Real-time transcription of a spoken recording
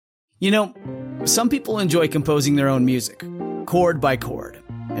You know, some people enjoy composing their own music, chord by chord,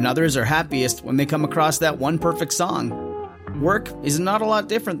 and others are happiest when they come across that one perfect song. Work is not a lot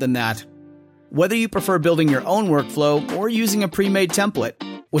different than that. Whether you prefer building your own workflow or using a pre-made template,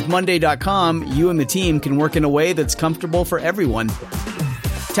 with Monday.com, you and the team can work in a way that's comfortable for everyone.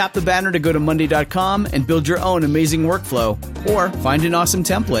 Tap the banner to go to Monday.com and build your own amazing workflow, or find an awesome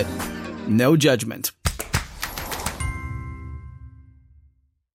template. No judgment.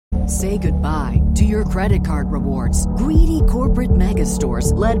 Say goodbye to your credit card rewards. Greedy corporate mega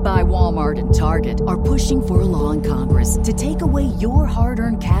stores, led by Walmart and Target, are pushing for a law in Congress to take away your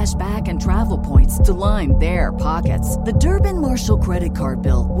hard-earned cash back and travel points to line their pockets. The Durbin-Marshall credit card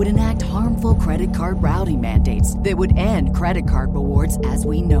bill would enact harmful credit card routing mandates that would end credit card rewards as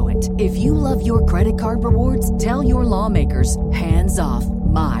we know it. If you love your credit card rewards, tell your lawmakers, hands off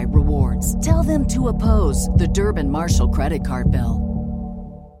my rewards. Tell them to oppose the Durbin-Marshall credit card bill.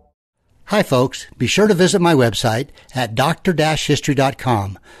 Hi, folks. Be sure to visit my website at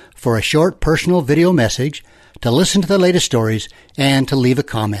dr-history.com for a short personal video message, to listen to the latest stories, and to leave a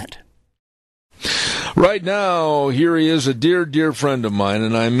comment. Right now, here he is, a dear, dear friend of mine,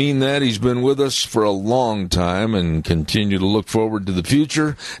 and I mean that. He's been with us for a long time and continue to look forward to the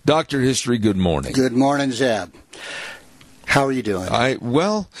future. Dr. History, good morning. Good morning, Zeb. How are you doing?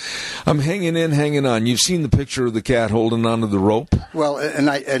 I'm hanging in, hanging on. You've seen the picture of the cat holding onto the rope? Well,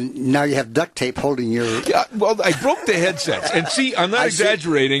 and now you have duct tape holding your... Yeah, well, I broke the headsets. And see, I'm not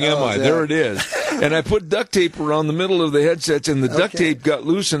exaggerating, am I? There it is. And I put duct tape around the middle of the headsets, and the duct tape got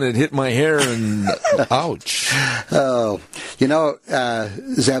loose, and it hit my hair, and ouch. Oh, you know,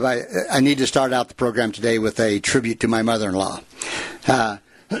 Zeb, I need to start out the program today with a tribute to my mother-in-law.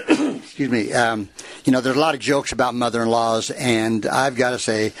 Excuse me. You know, there's a lot of jokes about mother-in-laws, and I've got to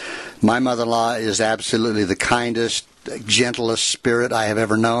say, my mother-in-law is absolutely the kindest, gentlest spirit I have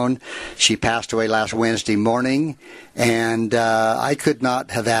ever known. She passed away last Wednesday morning, and I could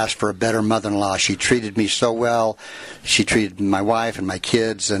not have asked for a better mother-in-law. She treated me so well. She treated my wife and my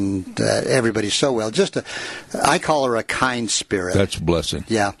kids and everybody so well. I call her a kind spirit. That's a blessing.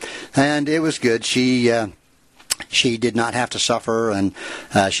 Yeah, and it was good. She did not have to suffer, and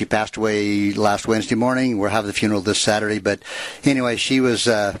she passed away last Wednesday morning. We'll have the funeral this Saturday. But anyway, she was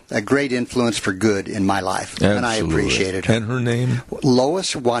a great influence for good in my life, Absolutely. And I appreciated her. And her name?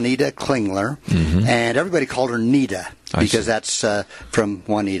 Lois Juanita Klingler, and everybody called her Nita because that's from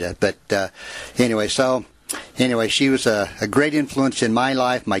Juanita. But Anyway, she was a great influence in my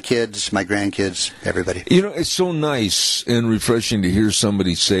life, my kids, my grandkids, everybody. You know, it's so nice and refreshing to hear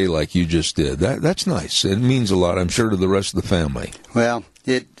somebody say like you just did. That's nice. It means a lot, I'm sure, to the rest of the family. Well,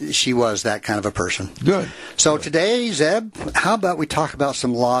 she was that kind of a person. Good. So today, Zeb, how about we talk about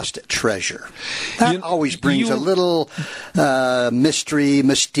some lost treasure? That always brings a little mystery,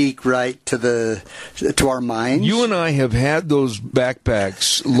 mystique, right, to our minds. You and I have had those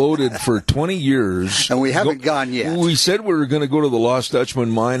backpacks loaded for 20 years. And we haven't gone yet. We said we were going to go to the Lost Dutchman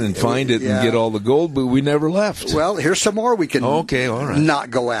mine and find it and get all the gold, but we never left. Well, here's some more we can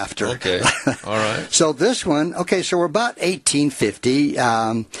not go after. Okay, all right. So this one, so we're about 1850.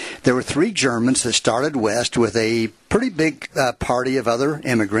 There were 3 Germans that started west with a pretty big party of other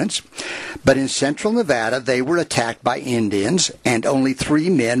immigrants. But in central Nevada, they were attacked by Indians, and only 3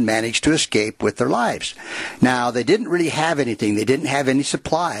 men managed to escape with their lives. Now, they didn't really have anything. They didn't have any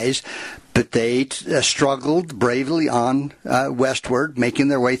supplies, but they struggled bravely on westward, making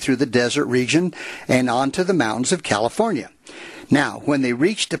their way through the desert region and onto the mountains of California. Now, when they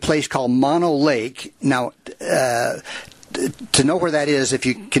reached a place called Mono Lake, to know where that is, if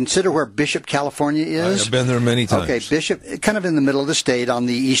you consider where Bishop, California is. I've been there many times. Okay, Bishop, kind of in the middle of the state on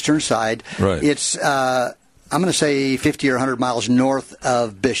the eastern side. Right. It's, I'm going to say 50 or 100 miles north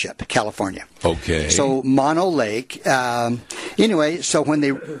of Bishop, California. Okay. So Mono Lake. Anyway, so when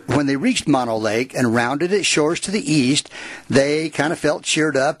they reached Mono Lake and rounded its shores to the east, they kind of felt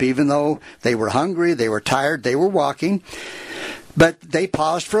cheered up, even though they were hungry, they were tired, they were walking. But they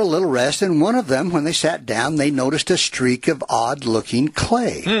paused for a little rest, and one of them, when they sat down, they noticed a streak of odd-looking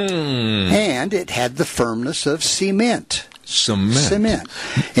clay. And it had the firmness of cement. Cement.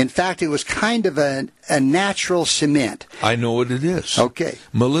 In fact, it was kind of a natural cement. I know what it is. Okay.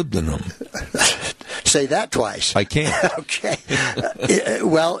 Molybdenum. Say that twice. I can't. Okay.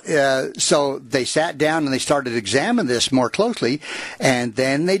 So they sat down and they started to examine this more closely, and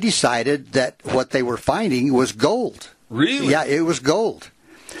then they decided that what they were finding was gold. Really? Yeah, it was gold.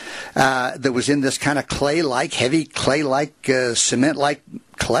 That was in this kind of clay-like, heavy clay-like, cement-like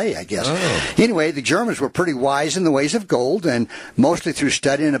clay, I guess. Oh. Anyway, the Germans were pretty wise in the ways of gold, and mostly through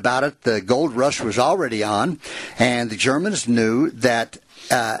studying about it, the gold rush was already on, and the Germans knew that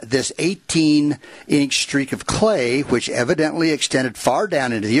this 18-inch streak of clay, which evidently extended far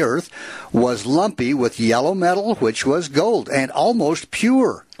down into the earth, was lumpy with yellow metal, which was gold, and almost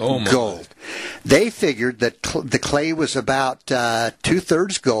pure gold. They figured that the clay was about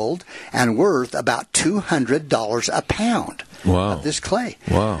 2/3 gold and worth about $200 a pound. Wow. Of this clay.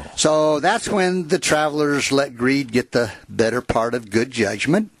 Wow. So that's when the travelers let greed get the better part of good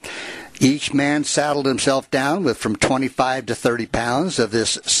judgment. Each man saddled himself down with from 25 to 30 pounds of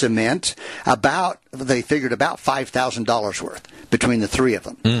this cement, they figured about $5,000 worth between the three of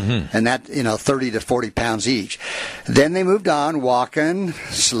them. Mm-hmm. And that, 30 to 40 pounds each. Then they moved on, walking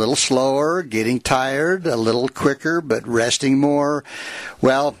a little slower, getting tired, a little quicker, but resting more.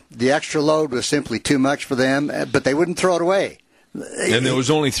 Well, the extra load was simply too much for them, but they wouldn't throw it away. And there was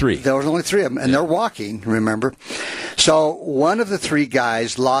only three. There was only three of them, and they're walking, remember. So one of the three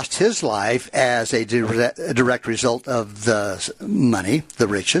guys lost his life as a direct result of the money, the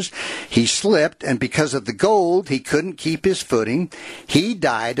riches. He slipped, and because of the gold, he couldn't keep his footing. He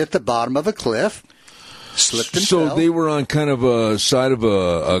died at the bottom of a cliff. Slipped and fell. So they were on kind of a side of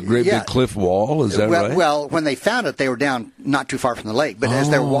a great big cliff wall, is that right? Well, when they found it, they were down not too far from the lake. But as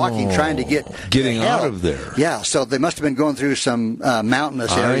they're walking, trying to getting out of there. Yeah, so they must have been going through some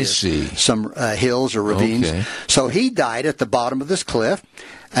mountainous areas. I see. Some hills or ravines. Okay. So he died at the bottom of this cliff.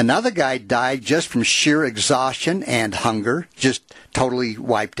 Another guy died just from sheer exhaustion and hunger, just totally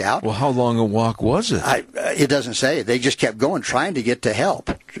wiped out. Well, how long a walk was it? It doesn't say. They just kept going, trying to get to help.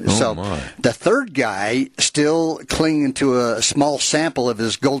 The third guy, still clinging to a small sample of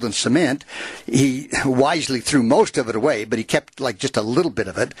his golden cement, he wisely threw most of it away, but he kept just a little bit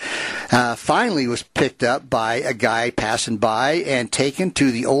of it. Finally was picked up by a guy passing by and taken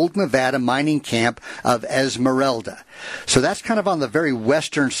to the old Nevada mining camp of Esmeralda. So that's kind of on the very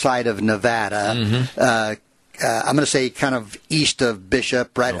western side of Nevada. Mm-hmm. I'm going to say kind of east of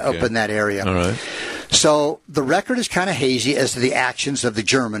Bishop, right up in that area. All right. So the record is kind of hazy as to the actions of the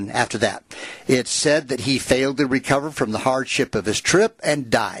German after that. It's said that he failed to recover from the hardship of his trip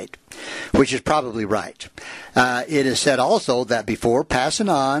and died, which is probably right. It is said also that before passing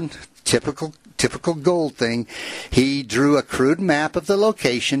on, typical gold thing, he drew a crude map of the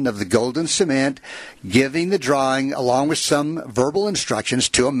location of the golden cement, giving the drawing along with some verbal instructions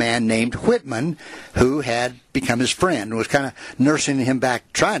to a man named Whitman, who had become his friend and was kind of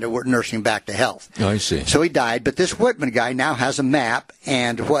trying to nurse him back to health. I see. So he died, but this Whitman guy now has a map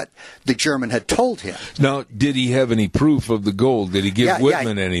and what the German had told him. Now, did he have any proof of the gold? Did he give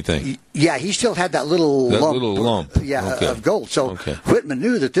Whitman anything? Yeah, he still had that little lump. Of gold. So Whitman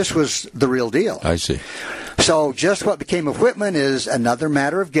knew that this was the real deal. I see. So just what became of Whitman is another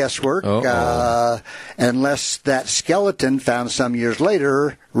matter of guesswork, unless that skeleton found some years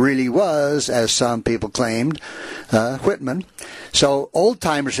later really was, as some people claimed, Whitman. So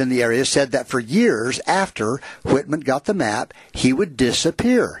old-timers in the area said that for years after Whitman got the map, he would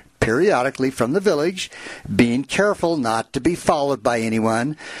disappear periodically from the village, being careful not to be followed by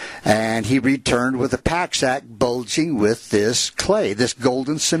anyone, and he returned with a pack sack bulging with this clay, this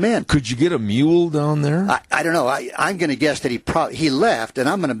golden cement. Could you get a mule down there? I don't know. I'm going to guess that he left, and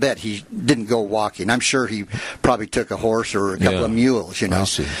I'm going to bet he didn't go walking. I'm sure he probably took a horse or a couple of mules, I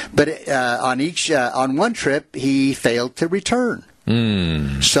see. But on one trip, he failed to return.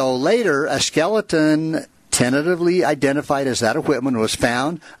 So later, a skeleton tentatively identified as that of Whitman was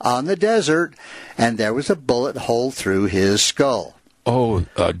found on the desert, and there was a bullet hole through his skull. Oh,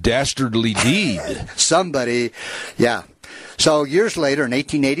 a dastardly deed. Somebody, yeah. So years later, in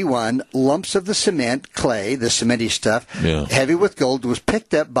 1881, lumps of the cement, clay, the cementy stuff, heavy with gold, was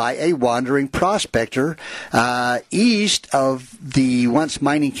picked up by a wandering prospector east of the once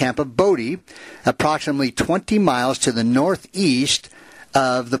mining camp of Bodie, approximately 20 miles to the northeast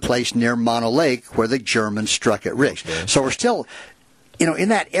of the place near Mono Lake where the Germans struck it rich. Okay. So we're still, in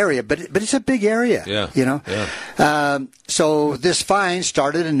that area, but it's a big area. So this find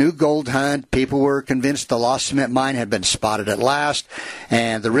started a new gold hunt. People were convinced the lost cement mine had been spotted at last,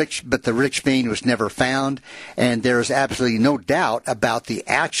 and the rich vein was never found. And there is absolutely no doubt about the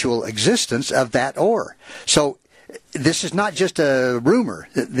actual existence of that ore. So this is not just a rumor.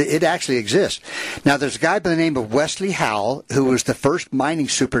 It actually exists. Now, there's a guy by the name of Wesley Howell, who was the first mining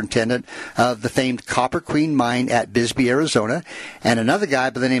superintendent of the famed Copper Queen mine at Bisbee, Arizona, and another guy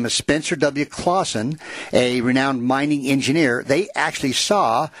by the name of Spencer W. Clausen, a renowned mining engineer. They actually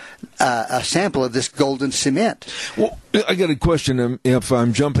saw a sample of this golden cement. Well, I got a question. If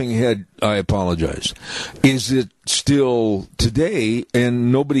I'm jumping ahead, I apologize. Is it still today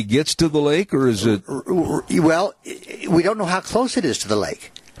and nobody gets to the lake, or is it? Well, we don't know how close it is to the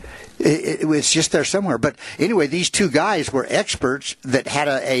lake. It was just there somewhere. But anyway, these two guys were experts that had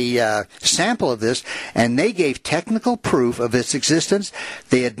a sample of this, and they gave technical proof of its existence.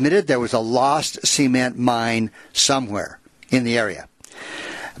 They admitted there was a lost cement mine somewhere in the area.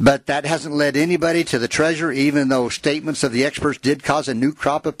 But that hasn't led anybody to the treasure, even though statements of the experts did cause a new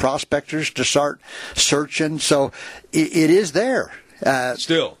crop of prospectors to start searching. So it is there.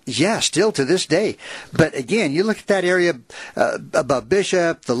 Still. Yeah, still to this day. But again, you look at that area above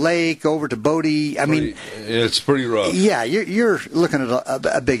Bishop, the lake, over to Bodie. I mean, it's pretty rough. Yeah, you're looking at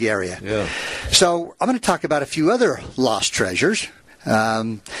a big area. Yeah. So I'm going to talk about a few other lost treasures.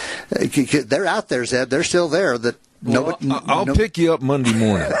 They're out there, Zeb. They're still there. I'll pick you up Monday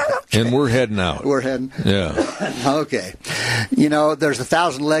morning, and we're heading out. We're heading? Yeah. Okay. There's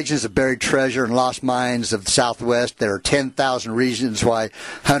 1,000 legends of buried treasure and lost mines of the Southwest. There are 10,000 reasons why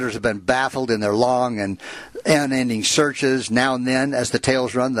hunters have been baffled in their long and unending searches. Now and then, as the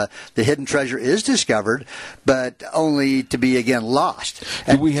tales run, the hidden treasure is discovered, but only to be again lost.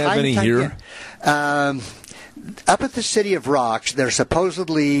 Do we have any here? Up at the City of Rocks, they're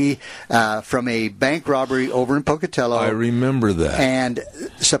supposedly from a bank robbery over in Pocatello. I remember that. And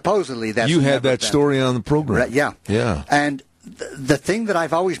supposedly that's... You had that story on the program. Right, yeah. Yeah. And the thing that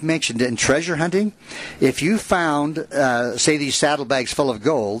I've always mentioned in treasure hunting, if you found, say, these saddlebags full of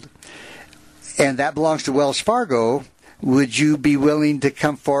gold, and that belongs to Wells Fargo, would you be willing to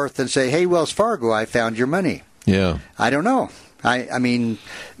come forth and say, hey, Wells Fargo, I found your money? Yeah. I don't know. I mean,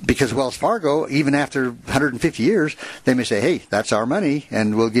 because Wells Fargo, even after 150 years, they may say, hey, that's our money,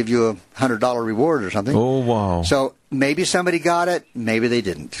 and we'll give you a $100 reward or something. Oh, wow. So maybe somebody got it, maybe they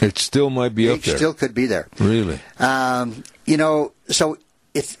didn't. It still might be up there. It still could be there. Really? So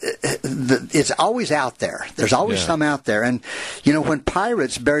it's always out there. There's always some out there. And, when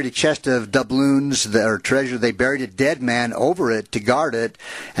pirates buried a chest of doubloons or treasure, they buried a dead man over it to guard it.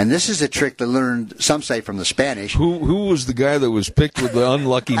 And this is a trick they learned, some say, from the Spanish. Who was the guy that was picked with the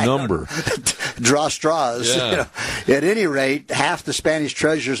unlucky number? Draw straws. Yeah. At any rate, half the Spanish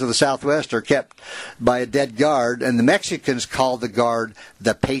treasures of the Southwest are kept by a dead guard, and the Mexicans call the guard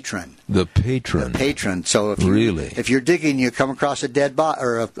the patron. The patron. The patron. So if you're digging, you come across a dead body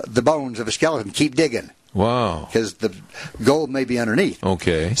or the bones of a skeleton, keep digging. Wow. Because the gold may be underneath.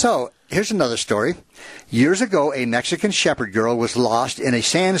 Okay. So here's another story. Years ago, a Mexican shepherd girl was lost in a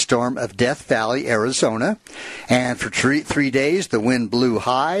sandstorm of Death Valley, Arizona. And for 3 days, the wind blew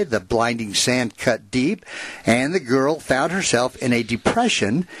high, the blinding sand cut deep, and the girl found herself in a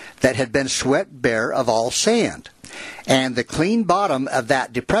depression that had been swept bare of all sand. And the clean bottom of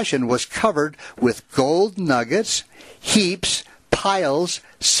that depression was covered with gold nuggets, heaps, piles,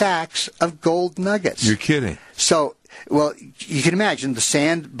 sacks of gold nuggets. You're kidding. So, well, you can imagine the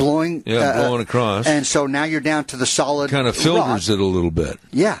sand blowing across. And so now you're down to the solid kind of filters rock. It a little bit.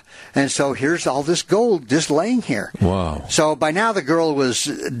 Yeah. And so here's all this gold just laying here. Wow. So by now the girl was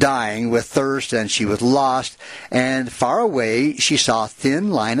dying with thirst and she was lost. And far away she saw a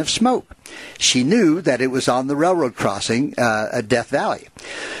thin line of smoke. She knew that it was on the railroad crossing at Death Valley.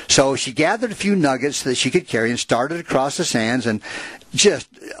 So she gathered a few nuggets that she could carry and started across the sands and just,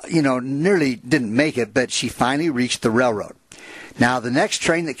 nearly didn't make it, but she finally reached the railroad. Now, the next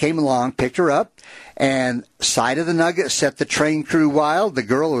train that came along picked her up, and sight of the nugget set the train crew wild. The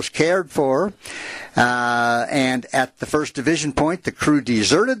girl was cared for, and at the first division point, the crew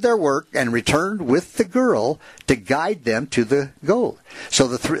deserted their work and returned with the girl to guide them to the gold. So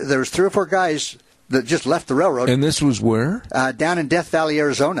there was 3 or 4 guys that just left the railroad. And this was where? Down in Death Valley,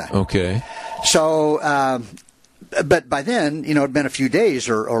 Arizona. Okay. So... But by then, it'd been a few days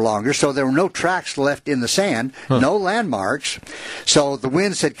or longer, so there were no tracks left in the sand, no landmarks. So the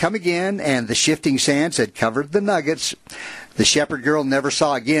winds had come again, and the shifting sands had covered the nuggets. The shepherd girl never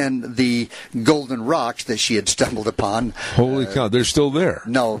saw again the golden rocks that she had stumbled upon. Holy cow, they're still there.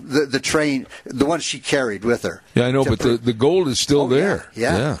 No, the train, the ones she carried with her. Yeah, I know, but the gold is still there.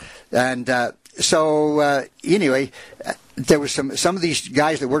 Yeah. And so anyway... There was some of these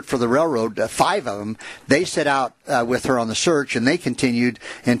guys that worked for the railroad, 5 of them, they set out with her on the search, and they continued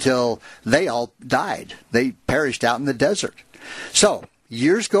until they all died. They perished out in the desert. So,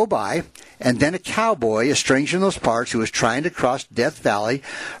 years go by, and then a cowboy, a stranger in those parts, who was trying to cross Death Valley,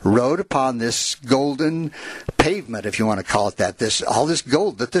 rode upon this golden pavement, if you want to call it that, all this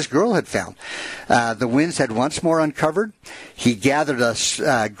gold that this girl had found. The winds had once more uncovered. He gathered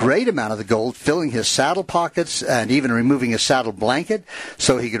a great amount of the gold, filling his saddle pockets and even removing his saddle blanket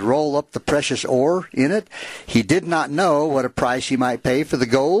so he could roll up the precious ore in it. He did not know what a price he might pay for the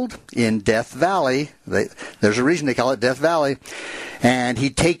gold in Death Valley. There's a reason they call it Death Valley. And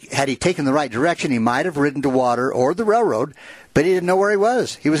had he taken the right direction, he might have ridden to water or the railroad, but he didn't know where he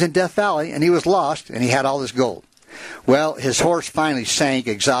was. He was in Death Valley, and he was lost, and he had all this gold. Well, his horse finally sank,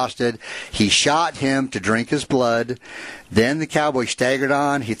 exhausted. He shot him to drink his blood. Then the cowboy staggered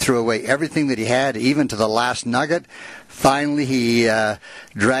on. He threw away everything that he had, even to the last nugget. Finally, he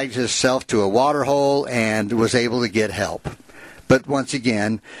dragged himself to a water hole and was able to get help. But once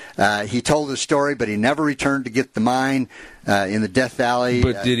again, he told the story, but he never returned to get the mine in the Death Valley.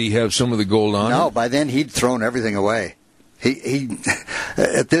 But did he have some of the gold on him? No, by then he'd thrown everything away. He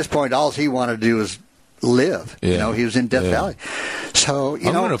at this point, all he wanted to do was live. Yeah. He was in Death Valley. So, I'm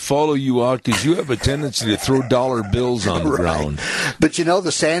going to follow you out because you have a tendency to throw dollar bills on the ground. But,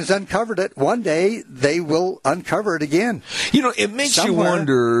 the Sands uncovered it. One day, they will uncover it again. It makes you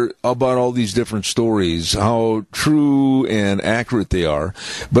wonder about all these different stories, how true and accurate they are.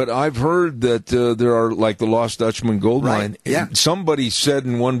 But I've heard that there are, like the Lost Dutchman gold mine. Yeah. Somebody said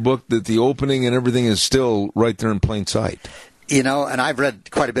in one book that the opening and everything is still right there in plain sight. And I've read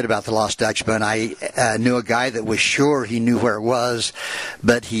quite a bit about the Lost Dutchman. I knew a guy that was sure he knew where it was,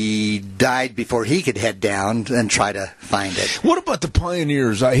 but he died before he could head down and try to find it. What about the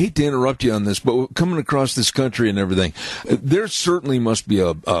pioneers? I hate to interrupt you on this, but coming across this country and everything, there certainly must be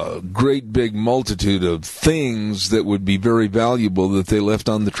a great big multitude of things that would be very valuable that they left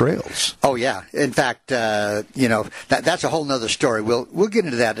on the trails. Oh, yeah. In fact, that's a whole nother story. We'll get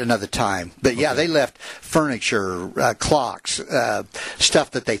into that another time. But, yeah, They left furniture, clocks,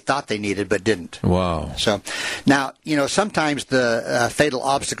 stuff that they thought they needed but didn't. Wow. So now, sometimes the fatal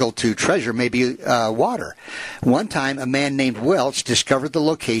obstacle to treasure may be water. One time, a man named Welch discovered the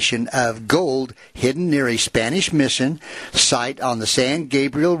location of gold hidden near a Spanish mission site on the San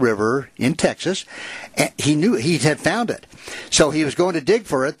Gabriel River in Texas. And he knew he had found it. So he was going to dig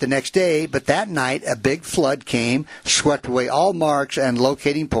for it the next day, but that night a big flood came, swept away all marks and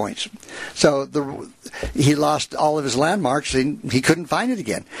locating points. So he lost all of his landmarks and he couldn't find it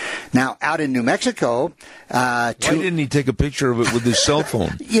again. Now, out in New Mexico... Why didn't he take a picture of it with his cell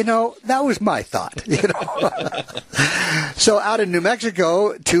phone? That was my thought. So out in New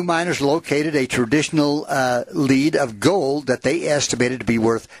Mexico, two miners located a traditional lead of gold that they estimated to be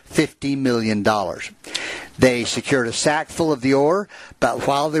worth $50 million. They secured a sack full of the ore, but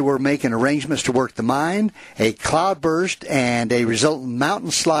while they were making arrangements to work the mine, a cloudburst and a resultant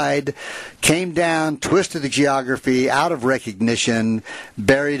mountain slide came down, twisted the geography out of recognition,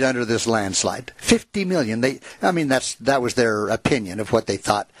 buried under this landslide. $50 million. That was their opinion of what they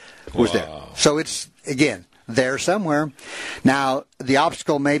thought was there. So it's, again, there somewhere. Now, the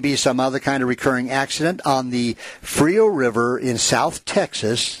obstacle may be some other kind of recurring accident on the Frio River in South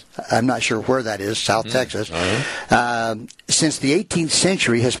Texas. I'm not sure where that is, South Texas. Since the 18th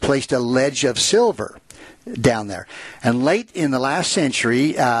century has placed a ledge of silver down there. And late in the last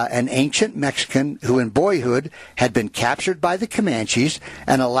century, an ancient Mexican who in boyhood had been captured by the Comanches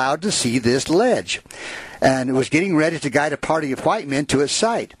and allowed to see this ledge. And was getting ready to guide a party of white men to its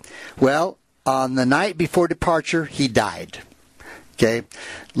site. Well, on the night before departure, he died. Okay,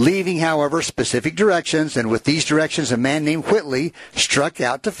 leaving, however, specific directions, and with these directions, a man named Whitley struck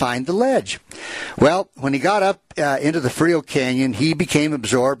out to find the ledge. Well, when he got up into the Frio Canyon, he became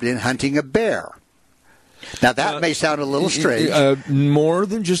absorbed in hunting a bear. Now, that may sound a little strange. More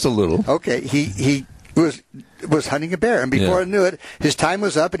than just a little. Okay, he was hunting a bear, and before I knew it, his time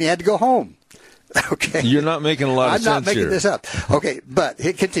was up, and he had to go home. Okay. You're not making a lot of sense here. I'm not making this up. Okay, but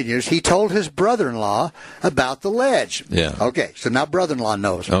it continues. He told his brother-in-law about the ledge. Yeah. Okay, so now brother-in-law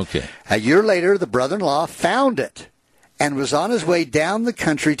knows. Okay. A year later, the brother-in-law found it and was on his way down the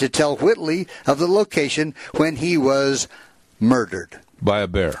country to tell Whitley of the location when he was murdered. By a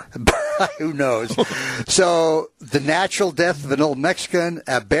bear. Who knows? So the natural death of an old Mexican,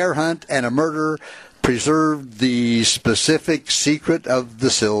 a bear hunt, and a murder preserved the specific secret of the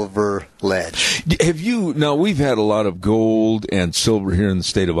silver ledge. Now we've had a lot of gold and silver here in the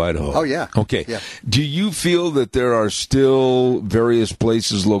state of Idaho. Oh, yeah. Okay. Yeah. Do you feel that there are still various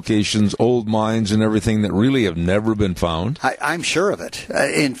places, locations, old mines and everything that really have never been found? I'm sure of it.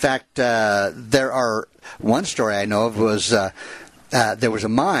 In fact, there are, one story I know of was, there was a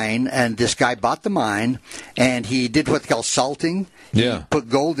mine, and this guy bought the mine, and he did what they call salting. He put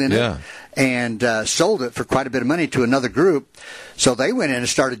gold in it and sold it for quite a bit of money to another group. So they went in and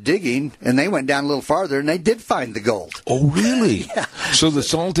started digging, and they went down a little farther, and they did find the gold. Oh, really? Yeah. So the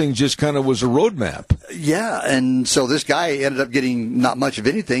salting just kind of was a roadmap. Yeah, and so this guy ended up getting not much of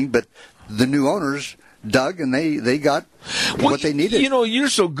anything, but the new owners dug, and they got what they needed. You're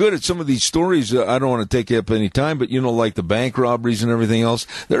so good at some of these stories. I don't want to take up any time, but, like the bank robberies and everything else,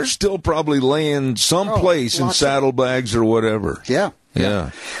 they're still probably laying someplace in saddlebags or whatever. Yeah.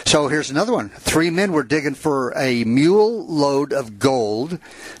 Yeah. So here's another one. 3 men were digging for a mule load of gold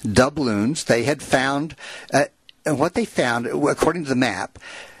doubloons. They had found, and what they found, according to the map,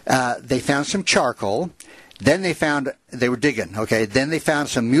 they found some charcoal. Then they were digging, okay. Then they found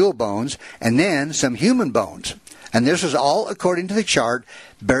some mule bones and then some human bones. And this was all, according to the chart,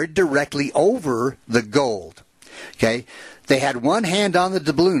 buried directly over the gold. Okay. They had one hand on the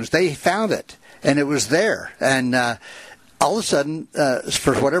doubloons. They found it, and it was there. And all of a sudden,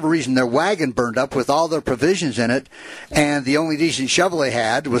 for whatever reason, their wagon burned up with all their provisions in it, and the only decent shovel they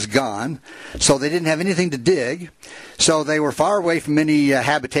had was gone. So they didn't have anything to dig. So they were far away from any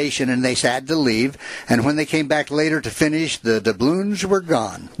habitation, and they had to leave. And when they came back later to finish, the doubloons were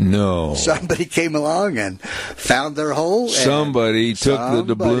gone. No. Somebody came along and found their hole. Somebody took the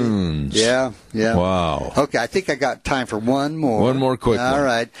doubloons. Yeah. Wow. Okay, I think I got time for one more. One more quick one. All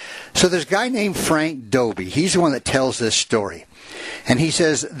right. So there's a guy named Frank Dobie. He's the one that tells this story. And he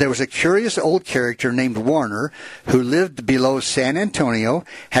says there was a curious old character named Warner who lived below San Antonio,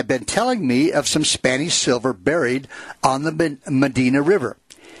 had been telling me of some Spanish silver buried on the Medina River.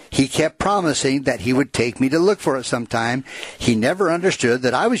 He kept promising that he would take me to look for it sometime. He never understood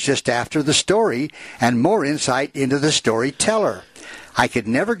that I was just after the story and more insight into the storyteller. I could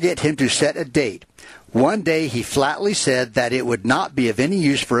never get him to set a date. One day he flatly said that it would not be of any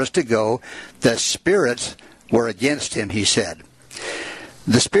use for us to go. The spirits were against him, he said.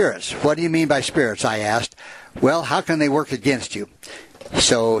 The spirits. What do you mean by spirits? I asked. Well, how can they work against you?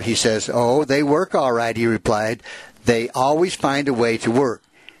 So he says, oh, they work all right, he replied. They always find a way to work.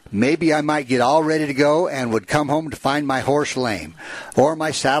 Maybe I might get all ready to go and would come home to find my horse lame, or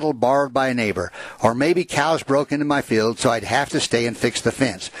my saddle borrowed by a neighbor, or maybe cows broke into my field, so I'd have to stay and fix the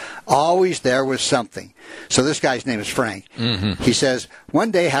fence. Always there was something. So this guy's name is Frank. Mm-hmm. He says,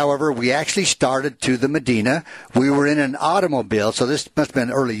 one day, however, we actually started to the Medina. We were in an automobile, so this must have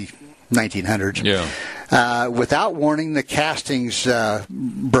been early 1900s. Yeah. Without warning, the castings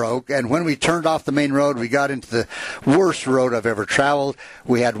broke, and when we turned off the main road, we got into the worst road I've ever traveled.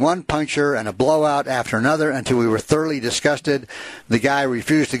 We had one puncture and a blowout after another until we were thoroughly disgusted. The guy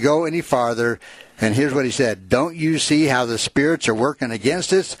refused to go any farther, and here's what he said. Don't you see how the spirits are working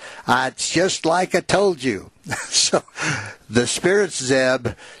against us? It's just like I told you. So the spirits, Zeb,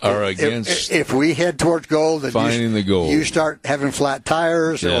 are against. If we head towards gold, and finding the gold, you start having flat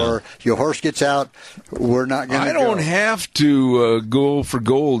tires, or your horse gets out, we're not going to. I don't have to go for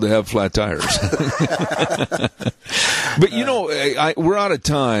gold to have flat tires. But we're out of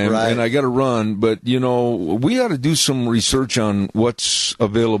time, right, and I got to run. But we ought to do some research on what's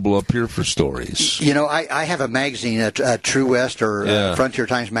available up here for stories. I have a magazine, a True West or Frontier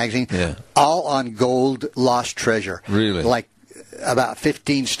Times magazine, all on gold. Lost treasure. Really? Like about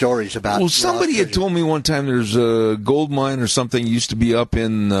 15 stories about. Well, somebody had told me one time there's a gold mine or something used to be up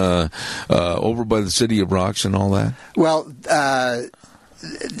in over by the City of Rocks and all that. Well,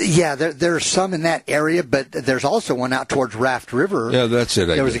 there's some in that area, but there's also one out towards Raft River. Yeah, that's it.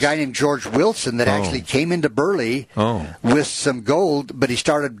 There was a guy named George Wilson that actually came into Burley with some gold, but he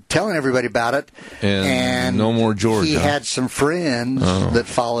started telling everybody about it. And no more George. He had some friends that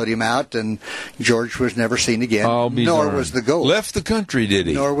followed him out, and George was never seen again. Nor was the gold. Left the country, did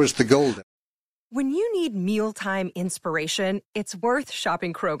he? Nor was the gold. When you need mealtime inspiration, it's worth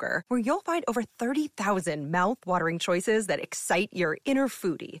shopping Kroger, where you'll find over 30,000 mouth-watering choices that excite your inner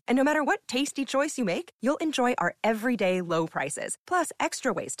foodie. And no matter what tasty choice you make, you'll enjoy our everyday low prices, plus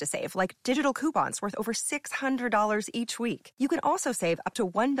extra ways to save, like digital coupons worth over $600 each week. You can also save up to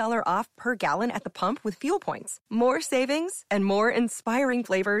 $1 off per gallon at the pump with fuel points. More savings and more inspiring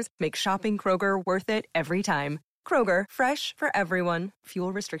flavors make shopping Kroger worth it every time. Kroger, fresh for everyone.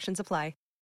 Fuel restrictions apply.